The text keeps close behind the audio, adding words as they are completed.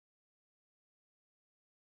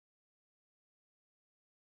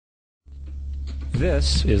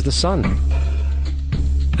This is the sun.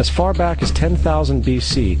 As far back as 10,000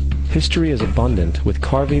 BC, history is abundant with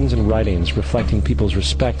carvings and writings reflecting people's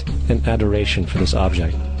respect and adoration for this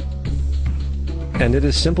object. And it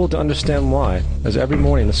is simple to understand why, as every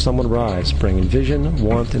morning the sun would rise, bringing vision,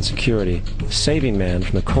 warmth, and security, saving man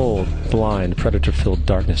from the cold, blind, predator-filled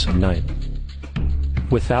darkness of night.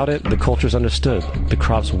 Without it, the cultures understood the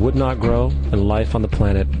crops would not grow and life on the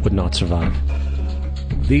planet would not survive.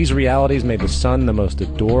 These realities made the sun the most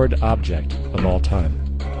adored object of all time.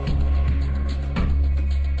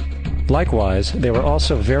 Likewise, they were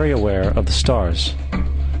also very aware of the stars.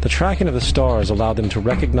 The tracking of the stars allowed them to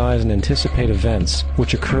recognize and anticipate events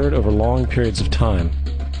which occurred over long periods of time,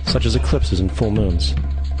 such as eclipses and full moons.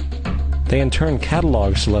 They in turn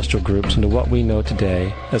cataloged celestial groups into what we know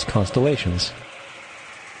today as constellations.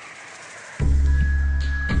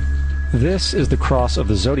 This is the cross of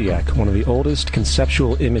the zodiac, one of the oldest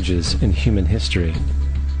conceptual images in human history.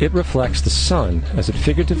 It reflects the sun as it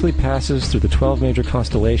figuratively passes through the 12 major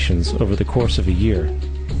constellations over the course of a year.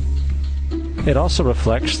 It also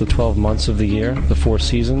reflects the 12 months of the year, the 4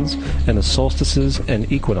 seasons, and the solstices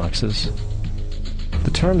and equinoxes.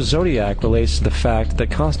 The term zodiac relates to the fact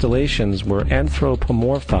that constellations were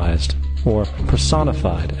anthropomorphized, or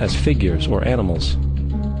personified, as figures or animals.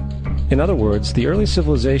 In other words, the early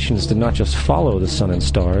civilizations did not just follow the sun and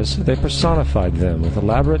stars, they personified them with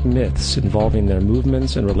elaborate myths involving their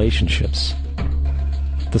movements and relationships.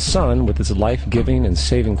 The sun, with its life-giving and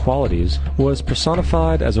saving qualities, was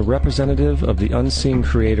personified as a representative of the unseen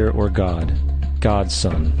creator or God, God's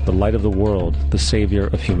Son, the light of the world, the savior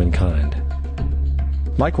of humankind.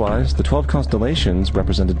 Likewise, the 12 constellations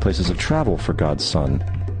represented places of travel for God's Son,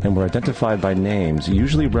 and were identified by names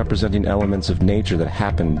usually representing elements of nature that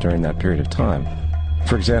happened during that period of time.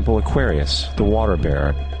 For example, Aquarius, the water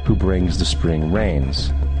bearer, who brings the spring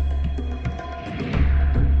rains.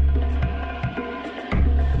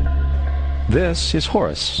 This is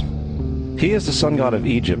Horus. He is the sun god of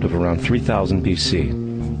Egypt of around 3000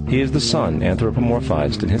 BC. He is the sun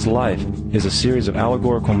anthropomorphized, and his life is a series of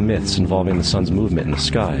allegorical myths involving the sun's movement in the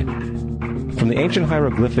sky. From the ancient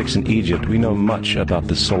hieroglyphics in Egypt, we know much about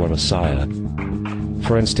this solar messiah.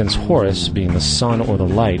 For instance, Horus, being the sun or the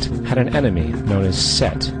light, had an enemy known as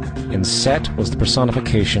Set, and Set was the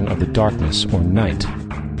personification of the darkness or night.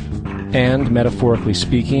 And, metaphorically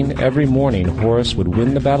speaking, every morning Horus would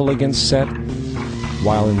win the battle against Set,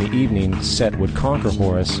 while in the evening Set would conquer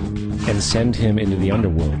Horus and send him into the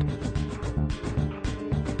underworld.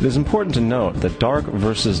 It is important to note that dark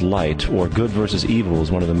versus light, or good versus evil, is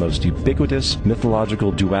one of the most ubiquitous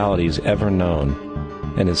mythological dualities ever known,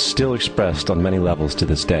 and is still expressed on many levels to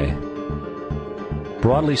this day.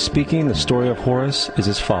 Broadly speaking, the story of Horus is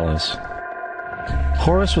as follows.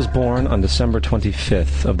 Horus was born on December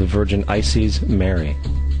 25th of the Virgin Isis Mary.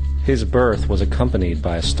 His birth was accompanied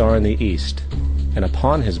by a star in the east, and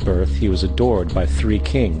upon his birth he was adored by 3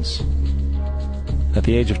 kings. At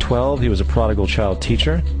the age of 12, he was a prodigal child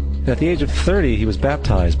teacher, and at the age of 30, he was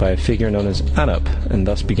baptized by a figure known as Anup, and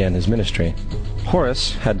thus began his ministry.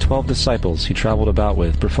 Horus had 12 disciples he traveled about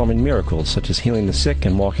with, performing miracles such as healing the sick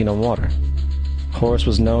and walking on water. Horus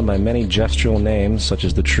was known by many gestural names such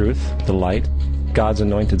as the Truth, the Light, God's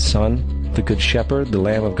Anointed Son, the Good Shepherd, the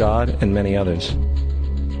Lamb of God, and many others.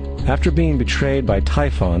 After being betrayed by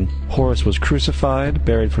Typhon, Horus was crucified,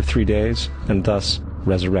 buried for 3 days, and thus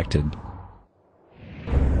resurrected.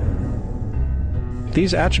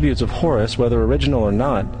 These attributes of Horus, whether original or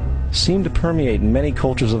not, seem to permeate many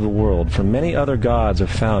cultures of the world, for many other gods are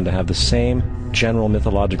found to have the same general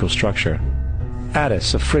mythological structure.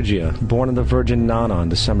 Attis of Phrygia, born of the Virgin Nana on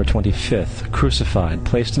December 25th, crucified,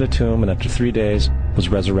 placed in a tomb, and after 3 days was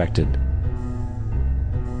resurrected.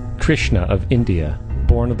 Krishna of India,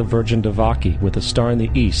 born of the Virgin Devaki, with a star in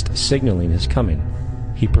the east signaling his coming.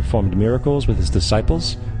 He performed miracles with his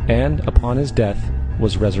disciples, and, upon his death,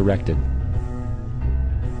 was resurrected.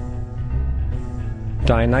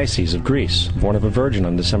 Dionysus of Greece, born of a virgin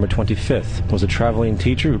on December 25th, was a traveling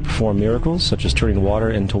teacher who performed miracles such as turning water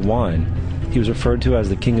into wine. He was referred to as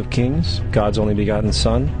the King of Kings, God's only begotten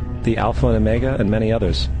Son, the Alpha and Omega, and many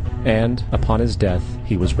others. And, upon his death,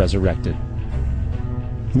 he was resurrected.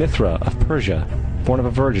 Mithra of Persia, born of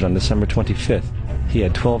a virgin on December 25th, he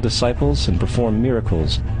had 12 disciples and performed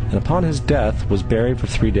miracles, and upon his death was buried for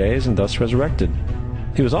 3 days and thus resurrected.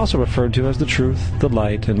 He was also referred to as the Truth, the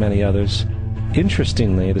Light, and many others.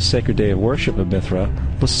 Interestingly, the sacred day of worship of Mithra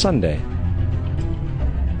was Sunday.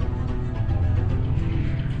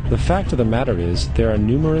 The fact of the matter is, there are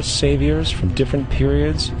numerous saviors from different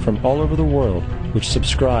periods from all over the world which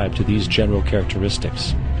subscribe to these general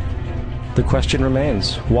characteristics. The question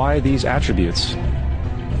remains, why these attributes?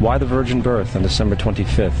 Why the virgin birth on December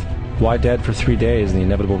 25th? Why dead for 3 days in the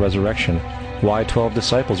inevitable resurrection? Why 12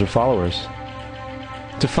 disciples or followers?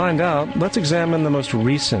 To find out, let's examine the most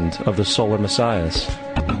recent of the solar messiahs.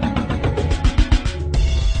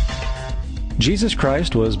 Jesus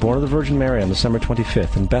Christ was born of the Virgin Mary on December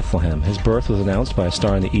 25th in Bethlehem. His birth was announced by a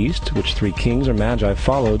star in the east, which 3 kings or magi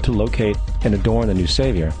followed to locate and adorn the new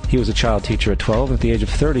Savior. He was a child teacher at 12, and at the age of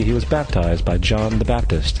 30 he was baptized by John the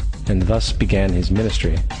Baptist, and thus began his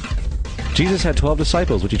ministry. Jesus had 12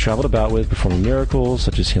 disciples, which he traveled about with, performing miracles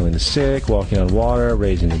such as healing the sick, walking on water,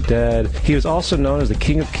 raising the dead. He was also known as the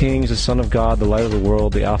King of Kings, the Son of God, the Light of the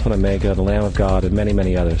World, the Alpha and Omega, the Lamb of God, and many,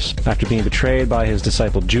 many others. After being betrayed by his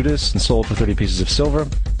disciple Judas and sold for 30 pieces of silver,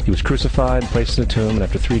 he was crucified, placed in a tomb, and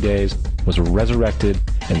after 3 days was resurrected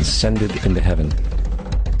and ascended into heaven.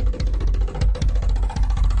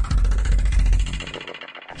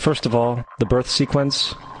 First of all, the birth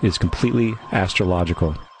sequence is completely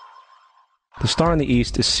astrological. The star in the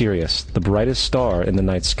east is Sirius, the brightest star in the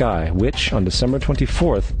night sky, which, on December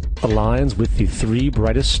 24th, aligns with the 3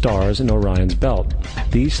 brightest stars in Orion's belt.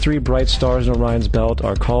 These 3 bright stars in Orion's belt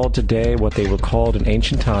are called today what they were called in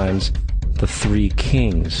ancient times, the 3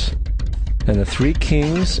 kings. And the 3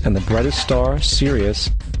 kings and the brightest star,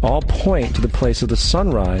 Sirius, all point to the place of the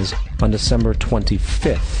sunrise on December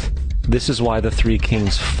 25th. This is why the 3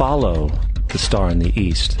 kings follow the star in the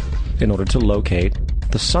east, in order to locate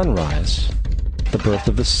the sunrise, the birth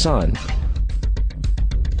of the sun.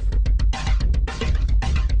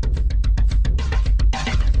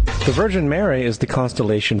 The Virgin Mary is the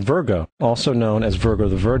constellation Virgo, also known as Virgo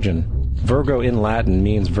the Virgin. Virgo in Latin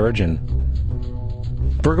means virgin.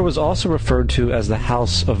 Virgo is also referred to as the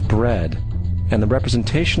house of bread, and the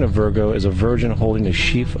representation of Virgo is a virgin holding a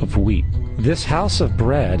sheaf of wheat. This house of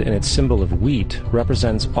bread and its symbol of wheat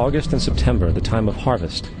represents August and September, the time of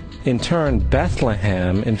harvest. In turn,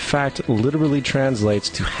 Bethlehem, in fact, literally translates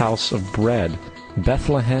to house of bread.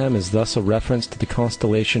 Bethlehem is thus a reference to the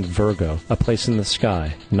constellation Virgo, a place in the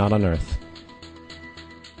sky, not on earth.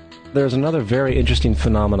 There's another very interesting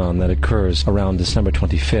phenomenon that occurs around December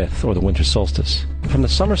 25th, or the winter solstice. From the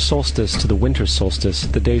summer solstice to the winter solstice,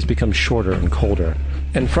 the days become shorter and colder.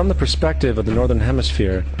 And from the perspective of the northern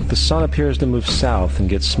hemisphere, the sun appears to move south and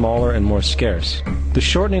get smaller and more scarce. The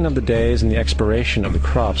shortening of the days and the expiration of the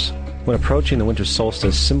crops when approaching the winter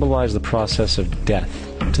solstice symbolized the process of death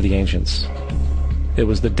to the ancients. It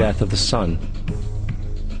was the death of the sun.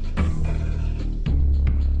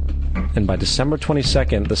 And by December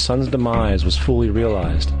 22nd, the sun's demise was fully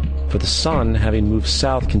realized, for the sun, having moved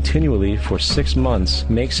south continually for 6 months,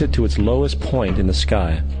 makes it to its lowest point in the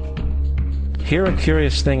sky. Here a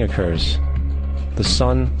curious thing occurs. The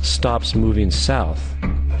sun stops moving south,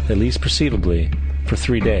 at least perceivably, for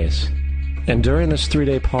 3 days. And during this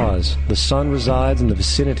 3-day pause, the sun resides in the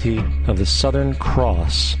vicinity of the Southern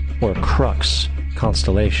Cross, or Crux,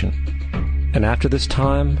 constellation. And after this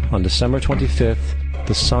time, on December 25th,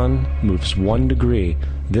 the sun moves 1 degree,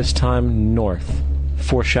 this time north,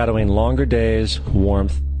 foreshadowing longer days,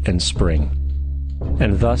 warmth, and spring.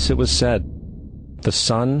 And thus it was said, the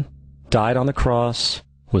sun died on the cross,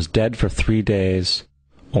 was dead for 3 days,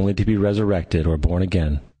 only to be resurrected or born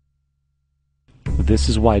again. This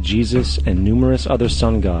is why Jesus and numerous other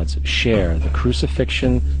sun gods share the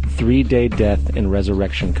crucifixion, 3-day death, and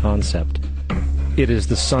resurrection concept. It is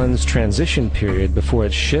the sun's transition period before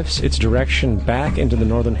it shifts its direction back into the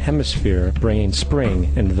northern hemisphere, bringing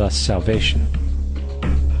spring and thus salvation.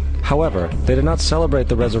 However, they did not celebrate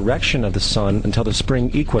the resurrection of the sun until the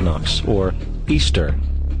spring equinox, or Easter.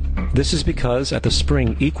 This is because at the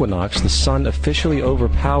spring equinox the sun officially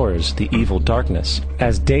overpowers the evil darkness,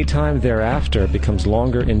 as daytime thereafter becomes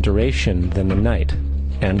longer in duration than the night,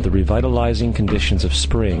 and the revitalizing conditions of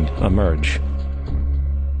spring emerge.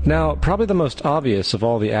 Now, probably the most obvious of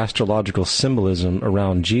all the astrological symbolism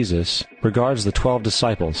around Jesus regards the 12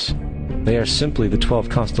 disciples. They are simply the 12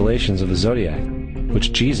 constellations of the zodiac,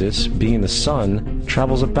 which Jesus, being the sun,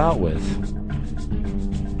 travels about with.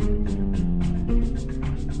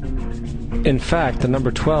 In fact, the number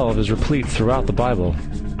 12 is replete throughout the Bible.